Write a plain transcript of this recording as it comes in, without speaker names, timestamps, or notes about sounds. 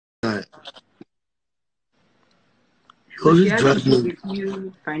You So she always has drag issues me. with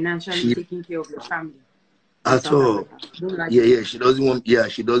you financially She taking care of your family in at South all. Africa. Don't like Yeah, it. yeah. She doesn't want. Yeah,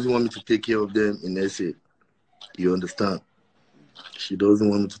 she doesn't want me to take care of them in SA. You understand? She doesn't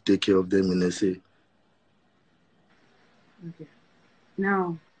want me to take care of them in SA. Okay.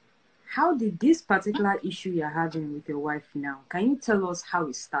 Now, how did this particular issue you're having with your wife now? Can you tell us how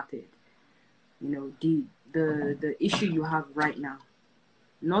it started? You know, the issue you have right now.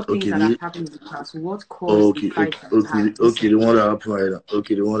 Not things Okay, that have happened in the past. What caused the okay, fight okay, that you have okay. The recently? one that happened right now.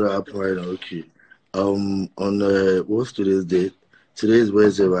 Okay, the one that happened right now. Okay. On what's today's date? Today is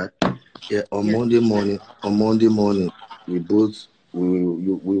Wednesday, right? Yeah. On Yes. Monday morning. On Monday morning, we both we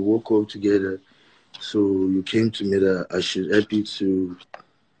woke up together. So you came to me that I should help you to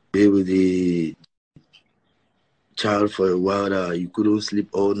be with the child for a while that you couldn't sleep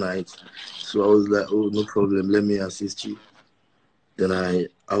all night. So I was like, oh, no problem. Let me assist you. Then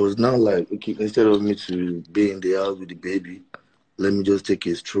I was now like, okay, instead of me to be in the house with the baby, let me just take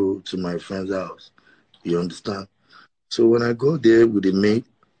a stroll to my friend's house. You understand? So when I go there with the maid,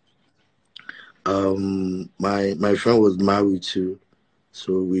 my friend was married too.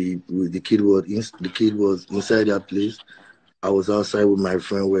 So the kid was inside that place. I was outside with my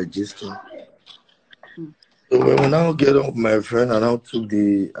friend. We're gisting. Hmm. So when we now get on with my friend, I now took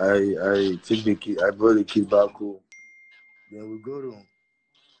I took the kid. I brought the kid back home. Then we got home.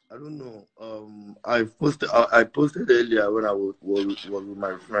 I don't know. I posted earlier when I was with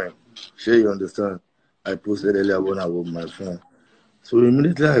my friend. Sure, you understand. I posted earlier when I was with my friend. So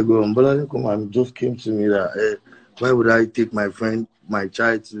immediately I go, Bolanle come and just came to me that why would I take my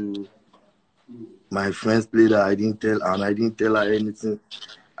child to my friend's place that I didn't tell her anything.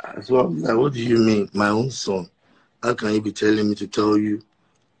 So I was like, what do you mean, my own son? How can you be telling me to tell you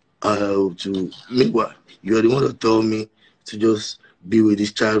to meanwhile you're the one that told me to just be with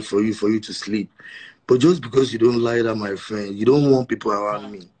this child for you to sleep. But just because you don't like that, my friend, you don't want people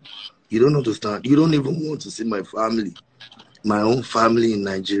around me. You don't understand. You don't even want to see my family, my own family in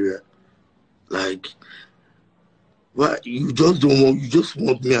Nigeria. Like, why you just don't want? You just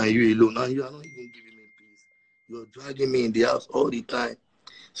want me and you alone, and you are not even giving me peace. You're dragging me in the house all the time.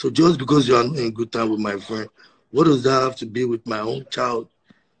 So just because you are not in good time with my friend, what does that have to be with my own child?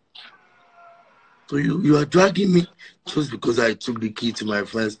 So you are dragging me just because I took the key to my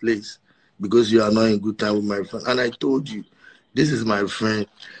friend's place because you are not in good time with my friend. And I told you, this is my friend.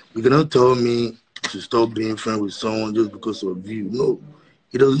 You cannot tell me to stop being friends with someone just because of you. No,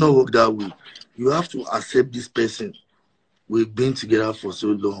 it does not work that way. You have to accept this person. We've been together for so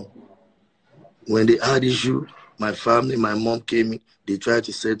long. When they had issue, my family, my mom came in, they tried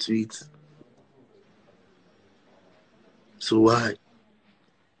to settle it. So why?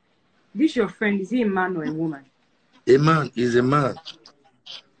 This your friend, is he a man or a woman? A man is a man.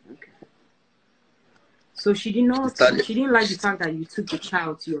 Okay. So she did She not started, she didn't like the fact that you took the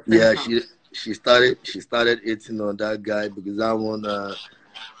child to your friend's yeah, house. she started hating on that guy because I want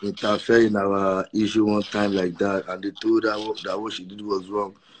interfere in our issue one time like that, and they told her that what she did was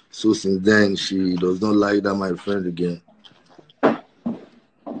wrong. So since then, she does not like that my friend again.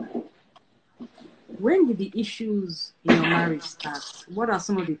 When did the issues in your marriage start? What are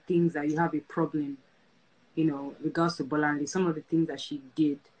some of the things that you have a problem, regards to Bolanle? Some of the things that she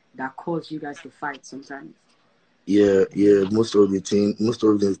did that caused you guys to fight sometimes. Yeah, yeah. Most of the things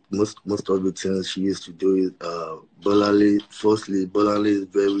she used to do is Bolanle. Firstly, Bolanle is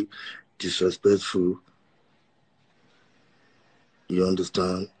very disrespectful. You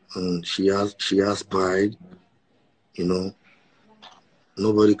understand? And she has pride. You know,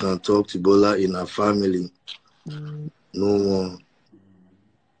 nobody can talk to Bola in her family. No one,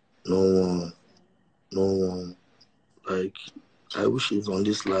 no one, no one. Like, I wish he's on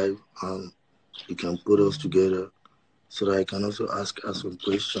this live and he can put us together so that I can also ask her some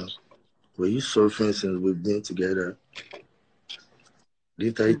questions. Were you suffering since we've been together?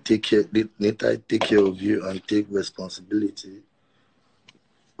 Did I take care of you and take responsibility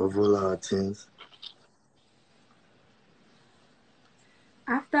of all our things?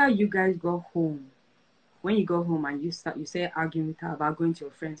 After you guys got home, when you go home and you say arguing with her about going to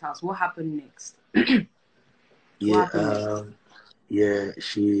your friend's house, what happened next? What Yeah, happened next? yeah,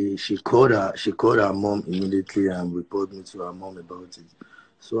 she called her mom immediately and reported me to her mom about it.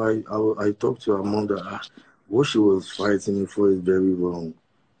 So I talked to her mom that what she was fighting me for is very wrong.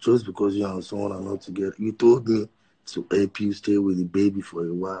 Just because you and someone are not together, you told me to help you stay with the baby for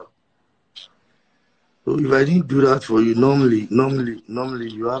a while. So if I didn't do that for you, normally,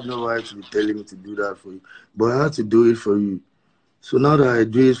 you have no right to be telling me to do that for you. But I had to do it for you. So now that I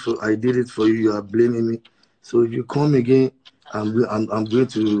did it for you, you are blaming me. So if you come again, I'm going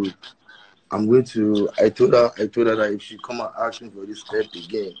to I told her that if she come and ask me for this step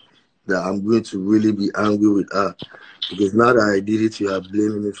again, that I'm going to really be angry with her because now that I did it, you are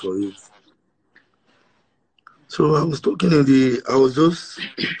blaming me for it. So I was talking I was just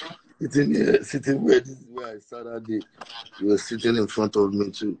sitting here, sitting where this is where I sat that day. You were sitting in front of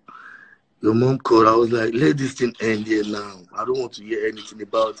me too. Your mom called. I was like, let this thing end here now. I don't want to hear anything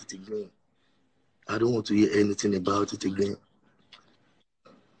about it again. I don't want to hear anything about it again.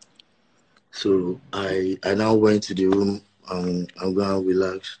 So I now went to the room and I'm going to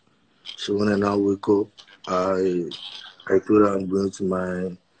relax. So when I now wake up, I I told her I'm going to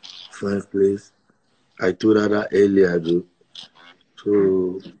my friend's place. I told her that earlier though.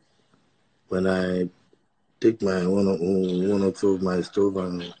 So when I take my one or two of my stuff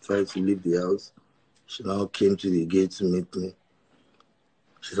and try to leave the house, she now came to the gate to meet me.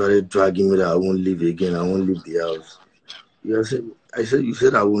 She started dragging me that I won't leave again. I won't leave the house. Yeah, I said you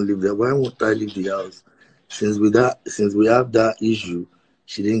said I won't leave there. Why won't I leave the house? Since we have that issue,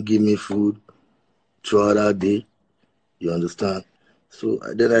 she didn't give me food throughout that day. You understand? So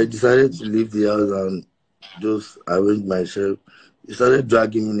then I decided to leave the house and just arrange myself. He started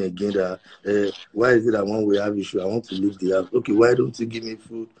dragging me again that why is it that when we have issue I want to leave the house? Okay, why don't you give me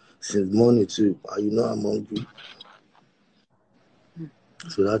food since morning too? You know I'm hungry.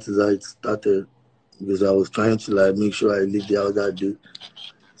 So that is how it started because I was trying to like make sure I leave the house that day.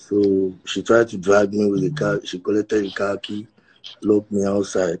 So she tried to drag me with the car. She collected the car key, locked me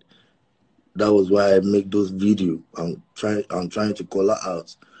outside. That was why I make those videos. I'm trying to call her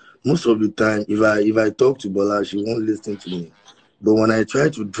out. Most of the time, if I talk to Bola, she won't listen to me. But when I try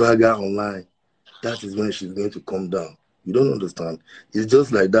to drag her online, that is when she's going to come down. You don't understand. It's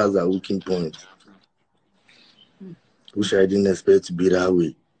just like that's a weakening point, which I didn't expect to be that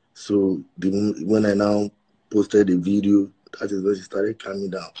way. So when I now posted the video, that is when she started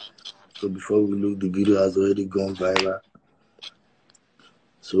calming down. So before we look, the video has already gone viral.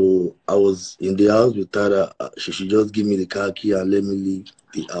 So I was in the house with her. She should just give me the car key and let me leave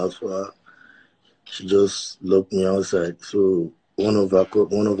the house for her. She just locked me outside. So one of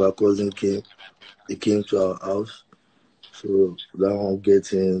our cousins came. They came to our house. So that one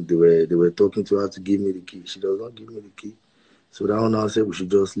getting they were talking to her to give me the key. She does not give me the key. So that one now said we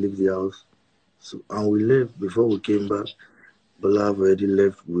should just leave the house. So and we left before we came back. Bala have already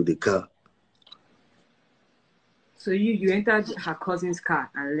left with the car. So you entered her cousin's car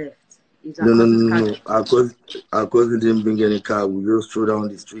and left. Is her No, no, cousin's no, car no. Our cousin didn't bring any car. We just threw down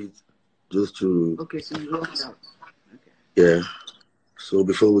the street just to okay? So you walked out. Okay. yeah. So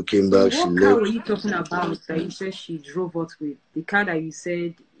before we came So back, she what car were left. you talking about that you said she drove out with? The car that you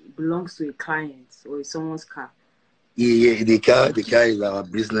said belongs to a client or is someone's car? Yeah, yeah. The car is our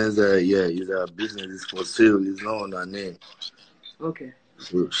business. Yeah, it's our business. It's for sale. It's not on her name. Okay.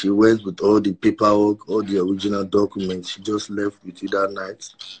 So she went with all the paperwork, all the original documents. She just left with it that night.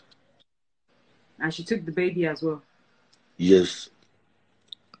 And she took the baby as well. Yes.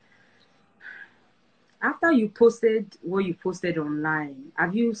 After you posted what you posted online,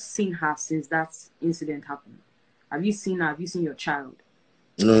 have you seen her since that incident happened? Have you seen her? Have you seen your child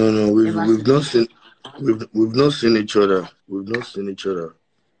No, no, no. We've ever we've since? not seen we've not seen each other. We've not seen each other.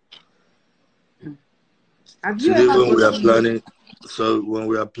 Have you Today ever when we are gotten? planning, so when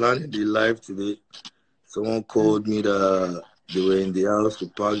we are planning the live today, someone called me that they were in the house to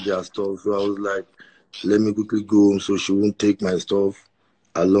pack their stuff. So I was like, let me quickly go home so she won't take my stuff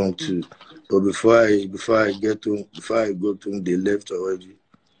along too. But before I go to home, they left already.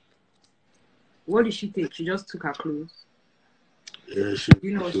 What did she take? She just took her clothes. Yeah,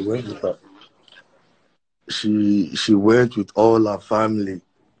 You know what she she went took? with her. She went with all her family.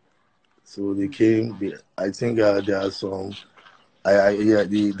 So they came. I think there are some. Yeah,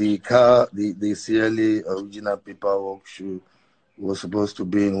 the car, the CLA original paperwork shoe was supposed to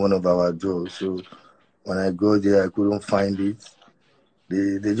be in one of our drawers. So when I go there, I couldn't find it.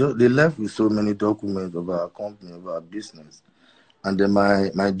 They left with so many documents of our company, of our business, and then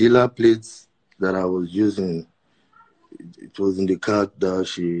my dealer plates that I was using, it was in the car that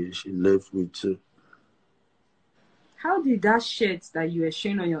she left with too. How did that shirt that you were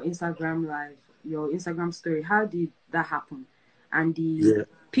showing on your Instagram live, your Instagram story, how did that happen? And the Yeah,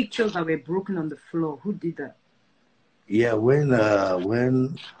 pictures that were broken on the floor, who did that? yeah. When that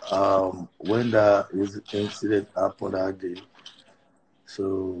incident happened that day,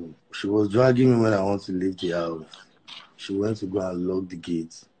 so she was dragging me when I want to leave the house. She went to go and lock the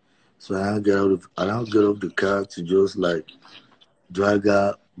gate. So I now get off the car to just like drag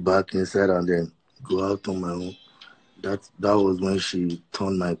her back inside and then go out on my own. That was when she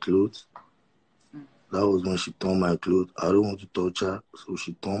turned my clothes. That was when she torn my clothes. I don't want to touch her, so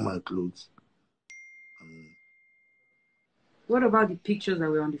she torn my clothes. What about the pictures that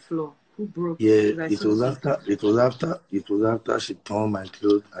were on the floor? Who broke? Yeah, Because I it saw the was after pictures. it was after it was after she torn my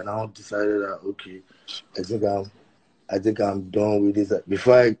clothes, and I decided that okay, I think I'm I think I'm done with this.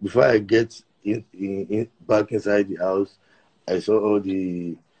 Before I get in back inside the house, I saw all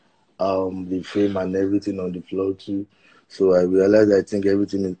the frame and everything on the floor too. So I realized I think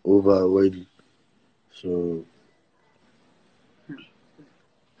everything is over already. So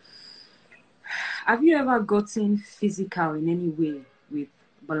Have you ever gotten physical in any way with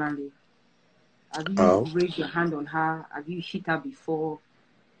Bolanle? Have you how raised your hand on her? Have you hit her before?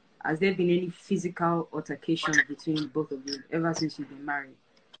 Has there been any physical altercations between both of you ever since you've been married?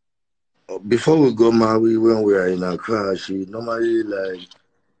 before we got married, when we are in a car, she normally like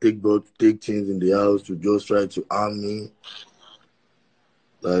take things in the house to just try to harm me.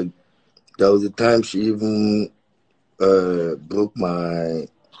 Like there was a time she even broke my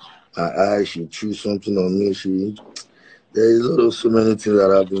eye. She threw something on me. There is a lot of so many things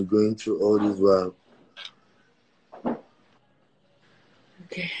that I've been going through all this while.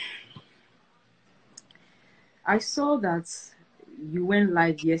 Okay. I saw that you went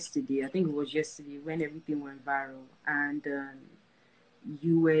live yesterday. I think it was yesterday when everything went viral, and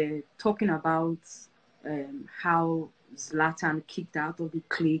you were talking about how Zlatan kicked out of the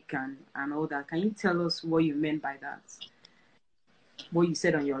clique and all that. Can you tell us what you meant by that? What you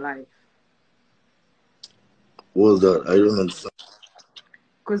said on your live? What was that? I don't understand.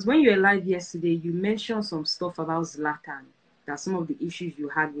 Because when you were live yesterday, you mentioned some stuff about Zlatan, that some of the issues you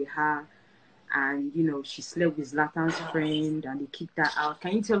had with her, and she slept with Zlatan's friend and they kicked her out.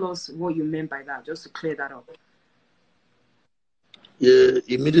 Can you tell us what you meant by that, just to clear that up? Yeah,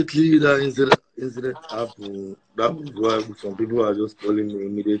 immediately that incident happened. That was why some people are just calling me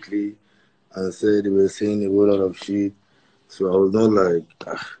immediately and said they were saying a whole lot of shit. So I was not like,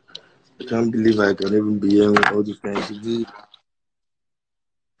 I can't believe I can even be hearing all this kind of shit.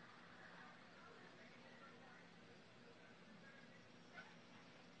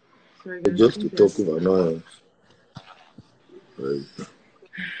 Sorry, guys, I Just to think talk there's. of annoyance. Like,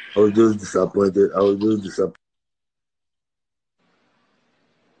 I was just disappointed. I was just disappointed.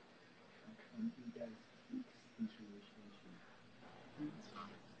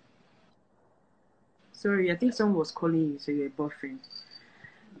 Sorry, I think someone was calling you, so you're buffering.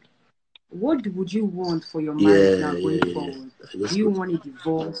 What would you want for your marriage Yeah, now going yeah, yeah. forward? I Do just you put want a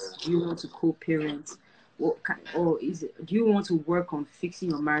divorce? Do you want to co-parent? Or do you want to work on fixing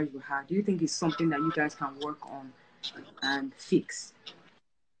your marriage with her? Do you think it's something that you guys can work on and fix?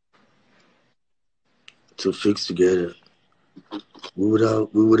 to fix together. We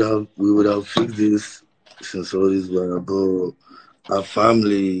would have fixed this since all this while, but our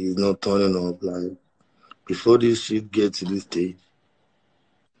family is not turning up. Like before this shit get to this stage,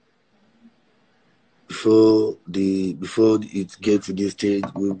 before it get to this stage,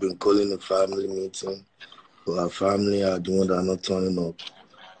 we've been calling a family meeting, but our family are the one that are not turning up.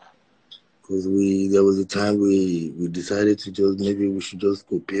 Because there was a time we decided to just maybe we should just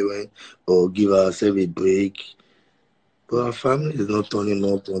co-parent or give ourselves a break. But our family is not turning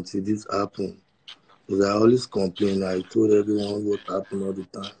up until this happened. Because I always complain. I told everyone what happened all the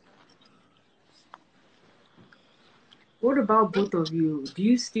time. What about both of you? Do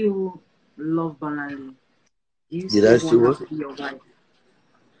you still love Bolanle? Do you Did still I say want her what? to be your wife?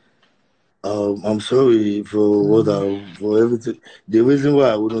 I'm sorry for for everything. The reason why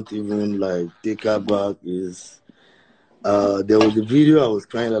I wouldn't even like take her back is there was a video I was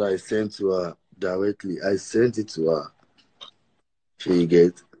crying that I sent to her directly. I sent it to her. She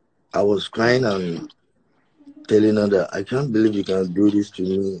get. I was crying and telling her that I can't believe you can do this to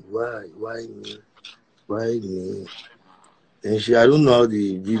me. Why? Why me? Why me? And I don't know how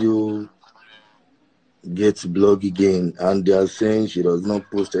the video gets blog again, and they are saying she does not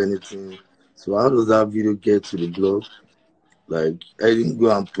post anything. So how does that video get to the blog? Like I didn't go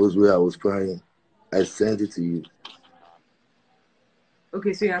and post where I was crying. I sent it to you.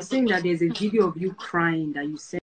 Okay, so you're saying that there's a video of you crying that you sent